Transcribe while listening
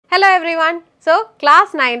Hello everyone. So class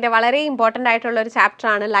 9 വളരെ important ആയിട്ടുള്ള ഒരു ചാപ്റ്റർ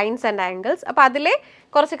ആണ് ലൈൻസ് ആൻഡ് ആംഗിൾസ്. അപ്പോൾ അതിലെ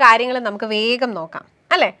കുറച്ച് കാര്യങ്ങൾ നമുക്ക് വേഗം നോക്കാം.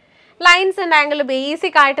 അല്ലേ? ലൈൻസ് ആൻഡ് ആംഗിൾ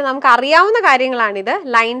ബേസിക് ആയിട്ട് നമുക്ക് അറിയാവുന്ന കാര്യങ്ങളാണ് ഇത്.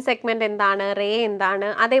 ലൈൻ സെഗ്മെന്റ് എന്താണ്, റേ എന്താണ്,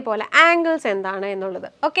 അതേപോലെ ആംഗിൾസ് എന്താണ് എന്നുള്ളത്.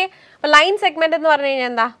 ഓക്കേ? അപ്പോൾ ലൈൻ സെഗ്മെന്റ് എന്ന് പറഞ്ഞു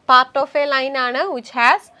കഴിഞ്ഞാൽ എന്താ? പാർട്ട് ഓഫ് എ ലൈൻ ആണ് which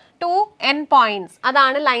has 2 end points.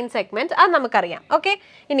 അതാണ് ലൈൻ സെഗ്മെന്റ്. അത് നമുക്കറിയാം. ഓക്കേ?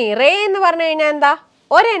 ഇനി റേ എന്ന് പറഞ്ഞു കഴിഞ്ഞാൽ എന്താ?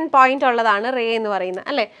 ഒരു എൻ പോയിന്റ് ഉള്ളതാണ് റേ എന്ന് പറയുന്നത്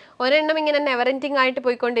അല്ലേ. ഒരെണ്ണം ഇങ്ങനെ നെവർ എൻഡിങ് ആയിട്ട്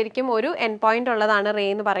പോയിക്കൊണ്ടിരിക്കും. ഒരു എൻ പോയിന്റ് ഉള്ളതാണ് റേ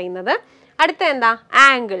എന്ന് പറയുന്നത്. അടുത്ത എന്താ?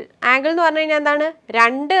 ആംഗിൾ. ആംഗിൾ എന്ന് പറഞ്ഞു കഴിഞ്ഞാൽ എന്താണ്?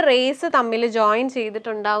 രണ്ട് റേസ് തമ്മിൽ ജോയിൻ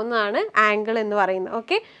ചെയ്തിട്ടുണ്ടാവുന്നതാണ് ആംഗിൾ എന്ന് പറയുന്നത്.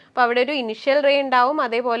 ഓക്കെ, അപ്പോൾ അവിടെ ഒരു ഇനിഷ്യൽ റേ ഉണ്ടാവും,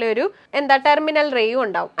 അതേപോലെ ഒരു എന്താ ടെർമിനൽ റേയും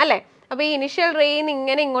ഉണ്ടാവും അല്ലേ. അപ്പോൾ ഈ ഇനിഷ്യൽ റേന്ന്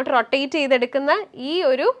ഇങ്ങനെ ഇങ്ങോട്ട് റൊട്ടേറ്റ് ചെയ്തെടുക്കുന്ന ഈ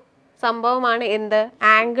ഒരു സംഭവമാണ് എന്ത്?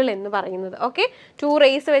 ആംഗിൾ എന്ന് പറയുന്നത്. ഓക്കെ, 2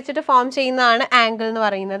 റേസ് വെച്ചിട്ട് ഫോം ചെയ്യുന്നതാണ് ആംഗിൾ എന്ന്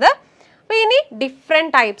പറയുന്നത്. അപ്പോൾ ഇനി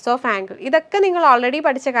ഡിഫറെൻറ്റ് ടൈപ്സ് ഓഫ് ആംഗിൾ, ഇതൊക്കെ നിങ്ങൾ ഓൾറെഡി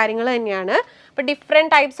പഠിച്ച കാര്യങ്ങൾ തന്നെയാണ്. അപ്പോൾ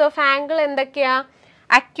ഡിഫറെൻറ്റ് ടൈപ്സ് ഓഫ് ആംഗിൾ എന്തൊക്കെയാണ്?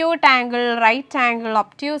 Acute angle, right angle,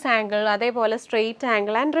 obtuse angle, അതേപോലെ straight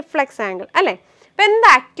angle and reflex angle അല്ലേ. അപ്പോൾ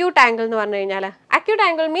എന്താ അക്യൂട്ട് ആംഗിൾ എന്ന് പറഞ്ഞു കഴിഞ്ഞാൽ? Acute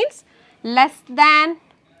angle means less than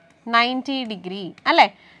 90 degree അല്ലേ.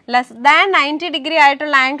 ലെസ് ദാൻ 90 ഡിഗ്രി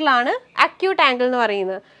ആയിട്ടുള്ള ആംഗിളാണ് അക്യൂട്ട് ആംഗിൾ എന്ന്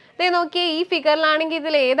പറയുന്നത്. ഇതേ നോക്കിയേ, ഈ ഫിഗറിലാണെങ്കിൽ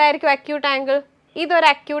ഇതിൽ ഏതായിരിക്കും അക്യൂട്ട് ആംഗിൾ? ഇതൊരു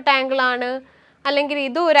അക്യൂട്ട് ആംഗിൾ ആണ്, അല്ലെങ്കിൽ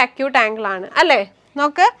ഇതും ഒരു അക്യൂട്ട് ആംഗിൾ ആണ് അല്ലേ.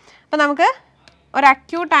 നോക്ക്, അപ്പോൾ നമുക്ക് ഒരു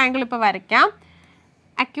അക്യൂട്ട് ആംഗിൾ ഇപ്പോൾ വരയ്ക്കാം.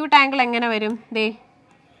 അക്യൂട്ട് ആംഗിൾ എങ്ങനെ വരും? ദേ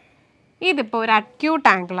ഇതിപ്പോൾ ഒരു അക്യൂട്ട്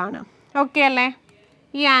ആംഗിൾ ആണ്. ഓക്കെ അല്ലേ.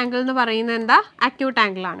 ഈ ആംഗിൾ എന്ന് പറയുന്നത് എന്താ? അക്യൂട്ട്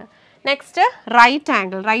ആംഗിൾ ആണ്. Next right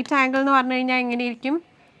angle. Right angle എന്ന് പറഞ്ഞു കഴിഞ്ഞാൽ എങ്ങനെ ഇരിക്കും?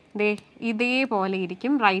 ദേ ഇതേപോലെ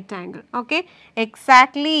ഇരിക്കും right angle. Okay,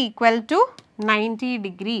 exactly equal to 90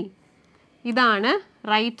 degree. ഇതാണ്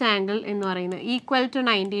റൈറ്റ് ആംഗിൾ എന്ന് പറയുന്നത്. ഈക്വൽ ടു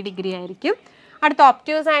 90 ഡിഗ്രി ആയിരിക്കും. അടുത്ത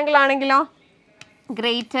ഒബ്റ്റ്യൂസ് ആംഗിൾ ആണെങ്കിലോ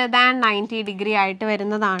ഗ്രേറ്റർ ദാൻ 90 ഡിഗ്രി ആയിട്ട്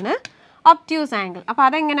വരുന്നതാണ് ഒബ്റ്റ്യൂസ് ആംഗിൾ. അപ്പോൾ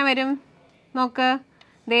അതെങ്ങനെ വരും? നോക്ക്,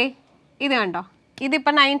 ദേ ഇത് കണ്ടോ,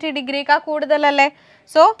 ഇതിപ്പോൾ 90 ഡിഗ്രിയേക്കാൾ കൂടുതലല്ലേ.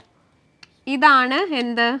 സോ ഇതാണ്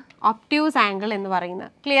എന്ത്? ഒബ്റ്റ്യൂസ് ആംഗിൾ എന്ന്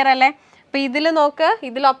പറയുന്നത്. ക്ലിയർ അല്ലേ? അപ്പോൾ ഇതിൽ നോക്ക്,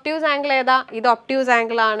 ഇതിൽ ഒബ്റ്റ്യൂസ് ആംഗിൾ ഏതാ? ഇത് ഒബ്റ്റ്യൂസ്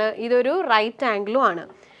ആംഗിൾ ആണ്, ഇതൊരു റൈറ്റ് ആംഗിളും ആണ്.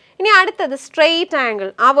 ഇനി അടുത്തത് സ്ട്രെയിറ്റ് ആംഗിൾ.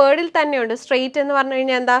 ആ വേർഡിൽ തന്നെയുണ്ട്. സ്ട്രെയിറ്റ് എന്ന് പറഞ്ഞു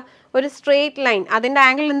കഴിഞ്ഞാൽ എന്താ? ഒരു സ്ട്രെയിറ്റ് ലൈൻ. അതിൻ്റെ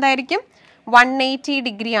ആംഗിൾ എന്തായിരിക്കും? 180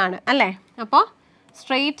 ഡിഗ്രി ആണ് അല്ലേ. അപ്പോൾ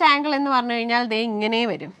സ്ട്രെയിറ്റ് ആംഗിൾ എന്ന് പറഞ്ഞു കഴിഞ്ഞാൽ ദേ ഇങ്ങനെ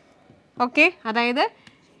വരും. ഓക്കെ, അതായത്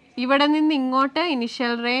ഇവിടെ നിന്ന് ഇങ്ങോട്ട്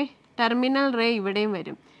ഇനിഷ്യൽ റേ, ടെർമിനൽ റേ ഇവിടെയും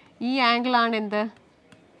വരും. ഈ ആംഗിളാണ് എന്ത്?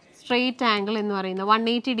 സ്ട്രെയിറ്റ് ആംഗിൾ എന്ന് പറയുന്നത്.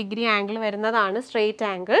 180 ഡിഗ്രി ആംഗിൾ വരുന്നതാണ് സ്ട്രെയിറ്റ്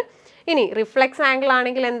ആംഗിൾ. ഇനി റിഫ്ലെക്സ് ആംഗിൾ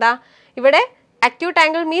ആണെങ്കിൽ എന്താ? ഇവിടെ അക്യൂട്ട്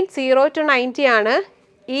ആംഗിൾ മീൻസ് 0 to 90 ആണ്.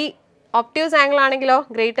 ഈ ഒബ്റ്റ്യൂസ് ആംഗിൾ ആണെങ്കിലോ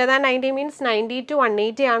ഗ്രേറ്റർ ദാൻ 90 മീൻസ് 90 to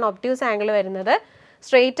 180 ആണ് ഒബ്റ്റ്യൂസ് ആംഗിൾ വരുന്നത്.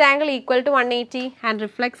 Straight angle equal to 180 and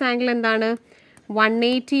reflex angle എന്താണ്?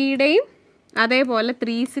 180യുടെയും അതേപോലെ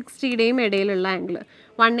 360യുടെയും ഇടയിലുള്ള ആംഗിൾ.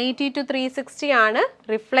 180 to 360 ആണ്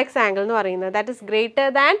റിഫ്ലെക്സ് ആംഗിൾ എന്ന് പറയുന്നത്. That is greater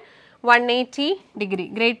than 180 degree.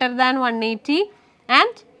 Greater than 180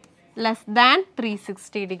 and less than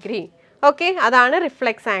 360 degree. Okay, അതാണ്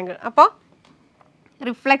റിഫ്ലെക്സ് ആംഗിൾ. അപ്പോൾ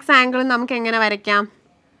റിഫ്ലെക്സ് ആംഗിൾ നമുക്ക് എങ്ങനെ വരയ്ക്കാം?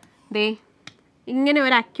 ദേ ഇങ്ങനെ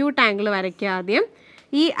ഒരു അക്യൂട്ട് ആംഗിൾ വരയ്ക്കുക ആദ്യം.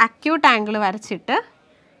 ഈ അക്യൂട്ട് ആംഗിൾ വരച്ചിട്ട്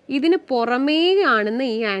ഇതിന് പുറമേ കാണുന്ന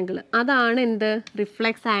ഈ ആംഗിൾ, അതാണ് എന്ത്?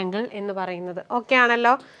 റിഫ്ലെക്സ് ആംഗിൾ എന്ന് പറയുന്നത്. ഓക്കെ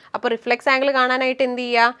ആണല്ലോ. അപ്പോൾ റിഫ്ലെക്സ് ആംഗിൾ കാണാനായിട്ട് എന്ത്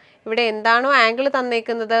ചെയ്യുക? ഇവിടെ എന്താണോ ആംഗിൾ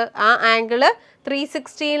തന്നേക്കുന്നത് ആ ആംഗിൾ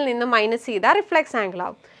 360യിൽ നിന്ന് മൈനസ് ചെയ്താൽ റിഫ്ലെക്സ് ആംഗിൾ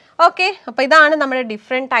ആവും. ഓക്കെ, അപ്പോൾ ഇതാണ് നമ്മുടെ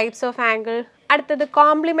ഡിഫറെൻറ്റ് ടൈപ്സ് ഓഫ് ആംഗിൾ. അടുത്തത്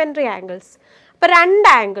കോംപ്ലിമെൻ്ററി ആംഗിൾസ്. അപ്പോൾ രണ്ട്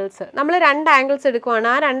ആംഗിൾസ്, നമ്മൾ രണ്ട് ആംഗിൾസ് എടുക്കുവാണ്.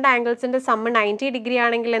 ആ രണ്ട് ആംഗിൾസിൻ്റെ സമ്മ് 90 ഡിഗ്രി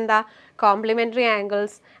ആണെങ്കിൽ എന്താ? Complimentary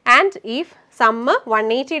angles. And if sum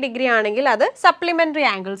 180 degree ആണെങ്കിൽ അത് സപ്ലിമെൻ്ററി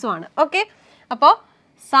ആംഗിൾസും ആണ്. ഓക്കെ, അപ്പോൾ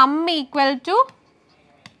സം ഈക്വൽ ടു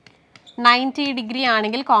 90 ഡിഗ്രി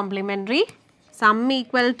ആണെങ്കിൽ complimentary, some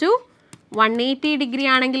equal to 180 degree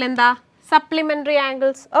ആണെങ്കിൽ എന്താ? Supplementary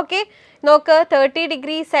angles. ഓക്കെ, നോക്ക്, 30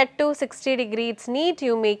 degree set to 60 degree. It's NEET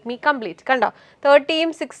you make me complete. കണ്ടോ,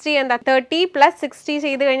 30യും 60 എന്താ? 30 + 60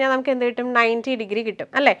 ചെയ്ത് കഴിഞ്ഞാൽ നമുക്ക് എന്ത് കിട്ടും? 90 ഡിഗ്രി കിട്ടും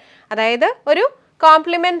അല്ലേ. അതായത് ഒരു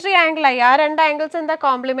കോംപ്ലിമെൻ്ററി ആംഗിൾ ആയി. ആ രണ്ട് ആംഗിൾസ് എന്താ?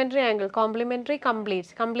 Complimentary angle. കോംപ്ലിമെൻ്ററി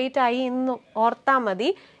കംപ്ലീറ്റ് ആയി എന്ന് ഓർത്താൽ മതി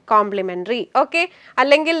കോംപ്ലിമെൻ്ററി. ഓക്കെ,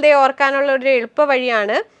 അല്ലെങ്കിൽ ദേ ഓർക്കാനുള്ള ഒരു എളുപ്പ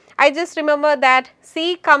വഴിയാണ് I just remember that C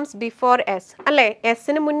comes before S അല്ലേ.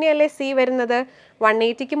 എസിന് മുന്നേ അല്ലേ സി വരുന്നത്?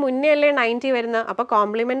 180ക്ക് മുന്നേ അല്ലേ 90 വരുന്നത്? അപ്പോൾ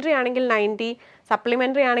കോംപ്ലിമെൻ്ററി ആണെങ്കിൽ 90,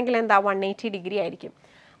 സപ്ലിമെൻ്ററി ആണെങ്കിൽ എന്താ? 180 ഡിഗ്രി ആയിരിക്കും.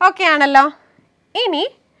 ഓക്കെ ആണല്ലോ. ഇനി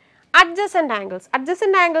അഡ്ജസൻ്റ് ആംഗിൾസ്.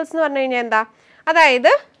 അഡ്ജസൻ്റ് ആംഗിൾസ് എന്ന് പറഞ്ഞു കഴിഞ്ഞാൽ എന്താ?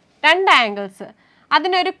 അതായത് രണ്ട് ആംഗിൾസ്,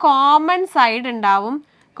 അതിനൊരു കോമൺ സൈഡ് ഉണ്ടാവും,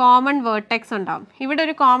 കോമൺ വേർട്ടെക്സ് ഉണ്ടാവും. ഇവിടെ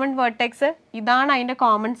ഒരു കോമൺ വേർട്ടെക്സ്, ഇതാണ് അതിൻ്റെ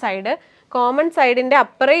കോമൺ സൈഡ്. കോമൺ സൈഡിൻ്റെ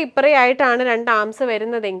അപ്പുറേ ഇപ്പുറേ ആയിട്ടാണ് രണ്ട് ആംസ്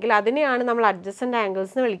വരുന്നതെങ്കിൽ അതിനെയാണ് നമ്മൾ അഡ്ജസൻ്റ്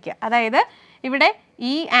ആംഗിൾസ് എന്ന് വിളിക്കുക. അതായത് ഇവിടെ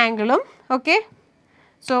ഈ ആംഗിളും ഓക്കെ.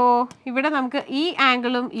 സോ ഇവിടെ നമുക്ക് ഈ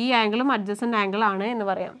ആംഗിളും അഡ്ജസൻ്റ് ആംഗിൾ ആണ് എന്ന്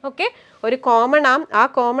പറയാം. ഓക്കെ, ഒരു കോമൺ ആം, ആ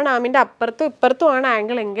കോമൺ ആമിൻ്റെ അപ്പുറത്തും ഇപ്പുറത്തുമാണ്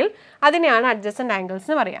ആംഗിൾ എങ്കിൽ അതിനെയാണ് അഡ്ജസൻ്റ് ആംഗിൾസ്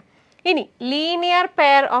എന്ന് പറയാം. ഇനി ലീനിയർ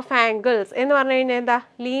പെയർ ഓഫ് ആംഗിൾസ് എന്ന് പറഞ്ഞു കഴിഞ്ഞാൽ എന്താ?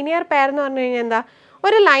 ലീനിയർ പെയർ എന്ന് പറഞ്ഞു കഴിഞ്ഞാൽ എന്താ?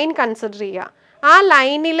 ഒരു ലൈൻ കൺസിഡർ ചെയ്യുക. ആ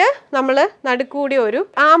ലൈനിൽ നമ്മൾ നടുക്കൂടി ഒരു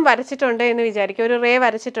ആം വരച്ചിട്ടുണ്ട് എന്ന് വിചാരിക്കും, ഒരു റേ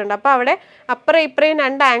വരച്ചിട്ടുണ്ട്. അപ്പോൾ അവിടെ അപ്പുറം ഇപ്പുറയും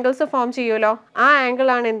 2 ആംഗിൾസ് ഫോം ചെയ്യുമല്ലോ. ആ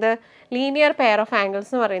ആംഗിളാണ് എന്ത്? ലീനിയർ പെയർ ഓഫ് ആംഗിൾസ്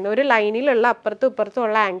എന്ന് പറയുന്നത്. ഒരു ലൈനിലുള്ള അപ്പുറത്തും ഇപ്പുറത്തും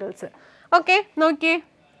ഉള്ള ആംഗിൾസ്. ഓക്കെ, നോക്കിയേ,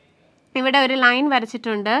 ഇവിടെ ഒരു ലൈൻ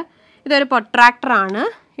വരച്ചിട്ടുണ്ട്. ഇതൊരു പൊട്രാക്ടറാണ്.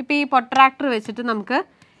 ഇപ്പോൾ ഈ പൊട്രാക്ടർ വെച്ചിട്ട് നമുക്ക്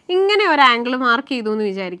ഇങ്ങനെ ഒരു ആംഗിൾ മാർക്ക് ചെയ്തു എന്ന്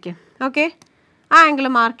വിചാരിക്കും. ഓക്കെ, ആ ആംഗിൾ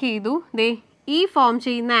മാർക്ക് ചെയ്തു. ദേ ഈ ഫോം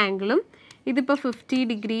ചെയ്യുന്ന ആംഗിളും ഇതിപ്പോൾ 50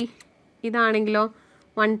 ഡിഗ്രി, ഇതാണെങ്കിലോ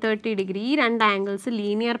 130 ഡിഗ്രി. ഈ 2 ആംഗിൾസ്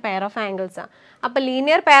ലീനിയർ പെയർ ഓഫ് ആംഗിൾസാണ്. അപ്പോൾ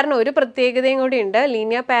ലീനിയർ പെയറിന് ഒരു പ്രത്യേകതയും കൂടി ഉണ്ട്.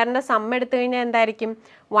 ലീനിയർ പെയറിൻ്റെ സം എടുത്തു കഴിഞ്ഞാൽ എന്തായിരിക്കും?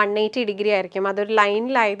 180 ഡിഗ്രി ആയിരിക്കും. അതൊരു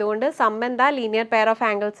ലൈനിലായതുകൊണ്ട് സം എന്താ? Linear pair of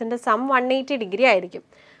ആംഗിൾസിൻ്റെ some 180 degree ആയിരിക്കും.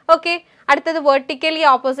 ഓക്കെ, അടുത്തത് വെർട്ടിക്കലി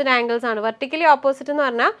ഓപ്പോസിറ്റ് ആംഗിൾസ് ആണ്. വെർട്ടിക്കലി ഓപ്പോസിറ്റ് എന്ന്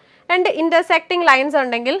പറഞ്ഞാൽ 2 ഇൻ്റർസെക്റ്റിംഗ് ലൈൻസ്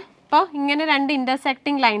ഉണ്ടെങ്കിൽ, ഇപ്പോൾ ഇങ്ങനെ 2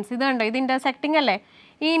 ഇൻ്റർസെക്റ്റിംഗ് ലൈൻസ്, ഇത് കണ്ടോ, ഇത് ഇൻ്റർസെക്റ്റിംഗ് അല്ലേ?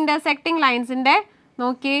 ഈ ഇൻ്റർസെക്റ്റിംഗ് ലൈൻസിൻ്റെ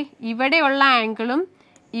നോക്കിയേ, ഇവിടെയുള്ള ആംഗിളും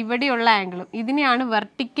ഇവിടെയുള്ള ആംഗിളും, ഇതിനെയാണ്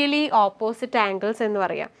വെർട്ടിക്കലി ഓപ്പോസിറ്റ് ആംഗിൾസ് എന്ന്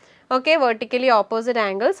പറയാം. ഓക്കെ, വെർട്ടിക്കലി ഓപ്പോസിറ്റ്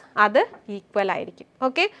ആംഗിൾസ് അത് ഈക്വൽ ആയിരിക്കും.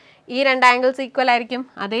 ഓക്കെ, ഈ 2 ആംഗിൾസ് ഈക്വൽ ആയിരിക്കും.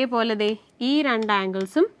 അതേപോലെ ദേ ഈ 2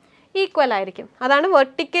 ആംഗിൾസും ഈക്വൽ ആയിരിക്കും. അതാണ്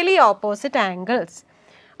വെർട്ടിക്കലി ഓപ്പോസിറ്റ് ആംഗിൾസ്.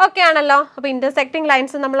 ഓക്കെ ആണല്ലോ. അപ്പോൾ ഇൻ്റർസെക്റ്റിംഗ്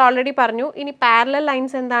ലൈൻസ് നമ്മൾ ഓൾറെഡി പറഞ്ഞു. ഇനി പാരലൽ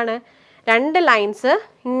ലൈൻസ് എന്താണ്? 2 ലൈൻസ്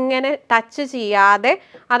ഇങ്ങനെ ടച്ച് ചെയ്യാതെ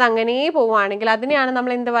അതങ്ങനെ പോവുകയാണെങ്കിൽ അതിനെയാണ്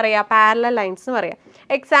നമ്മൾ എന്ത് പറയുക? പാരലൽ ലൈൻസ് എന്ന് പറയുക.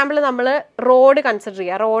 എക്സാമ്പിൾ നമ്മൾ റോഡ് കൺസിഡർ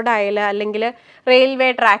ചെയ്യുക. റോഡായാലും അല്ലെങ്കിൽ റെയിൽവേ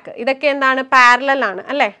ട്രാക്ക്, ഇതൊക്കെ എന്താണ്? പാരലൽ ആണ്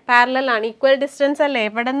അല്ലേ? പാരലൽ ആണ്, ഈക്വൽ ഡിസ്റ്റൻസ് അല്ലേ?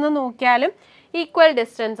 എവിടെ നിന്ന് നോക്കിയാലും ഈക്വൽ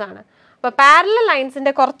ഡിസ്റ്റൻസ് ആണ്. അപ്പോൾ പാരലൽ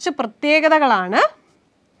ലൈൻസിൻ്റെ കുറച്ച് പ്രത്യേകതകളാണ്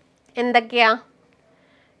എന്തൊക്കെയാ?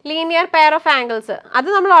 ലീനിയർ പെയർ ഓഫ് ആംഗിൾസ് അത്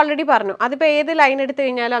നമ്മൾ ഓൾറെഡി പറഞ്ഞു. അതിപ്പോൾ ഏത് ലൈൻ എടുത്തു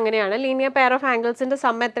കഴിഞ്ഞാലും അങ്ങനെയാണ്. ലീനിയർ പെയർ ഓഫ് ആംഗിൾസിൻ്റെ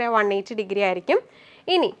സം എത്രയാണ്? 180 ഡിഗ്രി ആയിരിക്കും.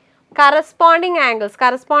 ഇനി കറസ്പോണ്ടിങ് ആംഗിൾസ്,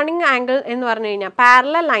 കറസ്പോണ്ടിങ് ആംഗിൾ എന്ന് പറഞ്ഞു കഴിഞ്ഞാൽ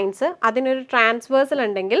പാരലൽ ലൈൻസ് അതിനൊരു ട്രാൻസ്വേഴ്സൽ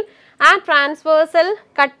ഉണ്ടെങ്കിൽ ആ ട്രാൻസ്വേഴ്സൽ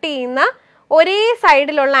കട്ട് ചെയ്യുന്ന ഒരേ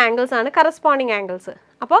സൈഡിലുള്ള ആംഗിൾസ് ആണ് കറസ്പോണ്ടിങ് ആംഗിൾസ്.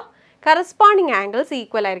 അപ്പോൾ കറസ്പോണ്ടിങ് ആംഗിൾസ്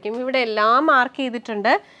ഈക്വൽ ആയിരിക്കും. ഇവിടെ എല്ലാം മാർക്ക്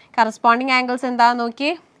ചെയ്തിട്ടുണ്ട്. കറസ്പോണ്ടിങ് ആംഗിൾസ് എന്താണെന്ന്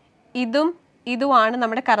നോക്കിയേ, ഇതുമാണ്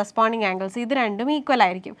നമ്മുടെ കറസ്പോണ്ടിങ് ആംഗിൾസ്. ഇത് രണ്ടും ഈക്വൽ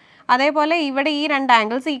ആയിരിക്കും. അതേപോലെ ഇവിടെ ഈ 2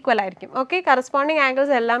 ആംഗിൾസ് ഈക്വൽ ആയിരിക്കും. ഓക്കെ, കറസ്പോണ്ടിങ്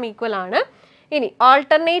ആംഗിൾസ് എല്ലാം ഈക്വൽ ആണ്. ഇനി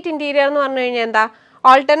ഓൾട്ടർനേറ്റ് ഇൻറ്റീരിയർ എന്ന് പറഞ്ഞു കഴിഞ്ഞാൽ എന്താ?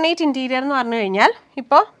 ഓൾട്ടർനേറ്റ് ഇൻറ്റീരിയർ എന്ന് പറഞ്ഞു കഴിഞ്ഞാൽ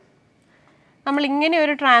ഇപ്പോൾ നമ്മൾ ഇങ്ങനെ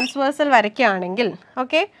ഒരു ട്രാൻസ്വേഴ്സൽ വരയ്ക്കുകയാണെങ്കിൽ,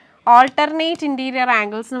 ഓക്കെ, ഓൾട്ടർനേറ്റ് ഇൻറ്റീരിയർ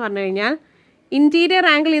ആംഗിൾസ് എന്ന് പറഞ്ഞു കഴിഞ്ഞാൽ ഇൻറ്റീരിയർ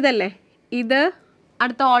ആംഗിൾ ഇതല്ലേ, ഇത്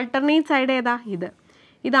അടുത്ത ഓൾട്ടർനേറ്റ് സൈഡ് ഏതാ?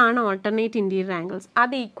 ഇതാണ് ഓൾട്ടർനേറ്റ് ഇൻറ്റീരിയർ ആംഗിൾസ്.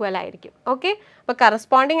 അത് ഈക്വൽ ആയിരിക്കും. ഓക്കെ, അപ്പോൾ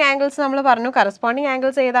കറസ്പോണ്ടിങ് ആംഗിൾസ് നമ്മൾ പറഞ്ഞു. കറസ്പോണ്ടിങ്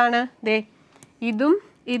ആംഗിൾസ് ഏതാണ്? ദേ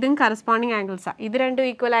ഇതും കറസ്പോണ്ടിങ് ആംഗിൾസാണ്. ഇത് രണ്ടും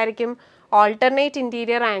ഈക്വൽ ആയിരിക്കും. ഓൾട്ടർനേറ്റ്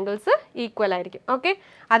ഇൻറ്റീരിയർ ആംഗിൾസ് ഈക്വൽ ആയിരിക്കും. ഓക്കെ,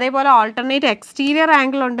 അതേപോലെ ഓൾട്ടർനേറ്റ് എക്സ്റ്റീരിയർ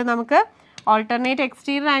ആംഗിൾ ഉണ്ട് നമുക്ക്. ഓൾട്ടർനേറ്റ്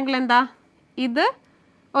എക്സ്റ്റീരിയർ ആംഗിൾ എന്താ? ഇത്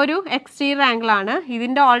ഒരു എക്സ്റ്റീരിയർ ആംഗിളാണ്.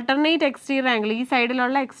 ഇതിൻ്റെ ഓൾട്ടർനേറ്റ് എക്സ്റ്റീരിയർ ആംഗിൾ, ഈ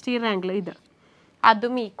സൈഡിലുള്ള എക്സ്റ്റീരിയർ ആംഗിൾ,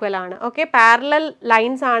 അതും ഈക്വൽ ആണ്. ഓക്കെ, പാരലൽ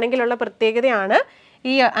ലൈൻസ് ആണെങ്കിലുള്ള പ്രത്യേകതയാണ്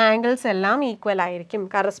ഈ ആംഗിൾസ് എല്ലാം ഈക്വൽ ആയിരിക്കും.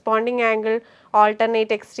 Corresponding angle,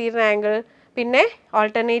 alternate exterior angle, പിന്നെ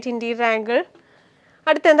alternate interior angle.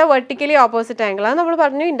 അടുത്തെന്താ? Vertically opposite angle. അത് നമ്മൾ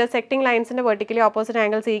പറഞ്ഞു, intersecting ലൈൻസിൻ്റെ vertically opposite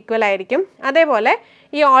angles equal ആയിരിക്കും. അതേപോലെ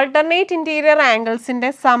ഈ ഓൾട്ടർനേറ്റ് ഇൻറ്റീരിയർ ആംഗിൾസിൻ്റെ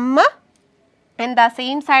സമ്മ് എന്താ?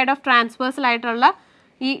 സെയിം സൈഡ് ഓഫ് ട്രാൻസ്വേഴ്സൽ ആയിട്ടുള്ള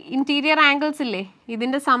ഈ ഇൻറ്റീരിയർ ആംഗിൾസ് ഇല്ലേ,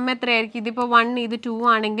 ഇതിൻ്റെ സം എത്രയായിരിക്കും? ഇതിപ്പോൾ 1, ഇത് 2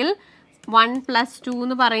 ആണെങ്കിൽ 1 + 2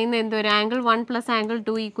 എന്ന് പറയുന്ന എന്തൊരു ആംഗിൾ? 1 + ആംഗിൾ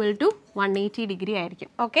 2 = 180 ഡിഗ്രി ആയിരിക്കും.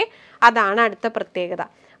 ഓക്കെ, അതാണ് അടുത്ത പ്രത്യേകത.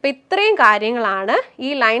 അപ്പോൾ ഇത്രയും കാര്യങ്ങളാണ് ഈ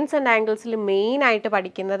ലൈൻസ് ആൻഡ് ആംഗിൾസിൽ മെയിനായിട്ട്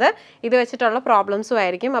പഠിക്കുന്നത്. ഇത് വെച്ചിട്ടുള്ള പ്രോബ്ലംസും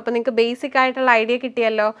ആയിരിക്കും. അപ്പോൾ നിങ്ങൾക്ക് ബേസിക് ആയിട്ടുള്ള ഐഡിയ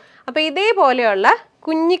കിട്ടിയല്ലോ. അപ്പോൾ ഇതേപോലെയുള്ള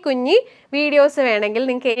കുഞ്ഞി വീഡിയോസ് വേണമെങ്കിൽ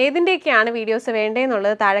നിങ്ങൾക്ക് ഏതിൻ്റെയൊക്കെയാണ് വീഡിയോസ്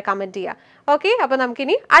വേണ്ടതെന്നുള്ളത് താഴെ കമൻറ്റ് ചെയ്യുക. ഓക്കെ, അപ്പോൾ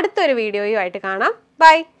നമുക്കിനി അടുത്തൊരു വീഡിയോയുമായിട്ട് കാണാം.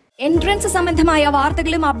 ബൈ. എൻട്രൻസ് സംബന്ധമായ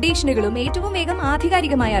വാർത്തകളും അപ്ഡേഷനുകളും ഏറ്റവും വേഗം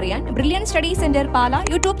ആധികാരികമായി അറിയാൻ ബ്രില്യന്റ് സ്റ്റഡി സെന്റർ പാല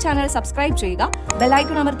യൂട്യൂബ് ചാനൽ സബ്സ്ക്രൈബ് ചെയ്യുക, ബെൽ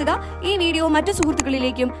ഐക്കൺ അമർത്തുക, ഈ വീഡിയോ മറ്റു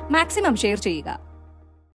സുഹൃത്തുക്കളിലേക്കും മാക്സിമം ഷെയർ ചെയ്യുക.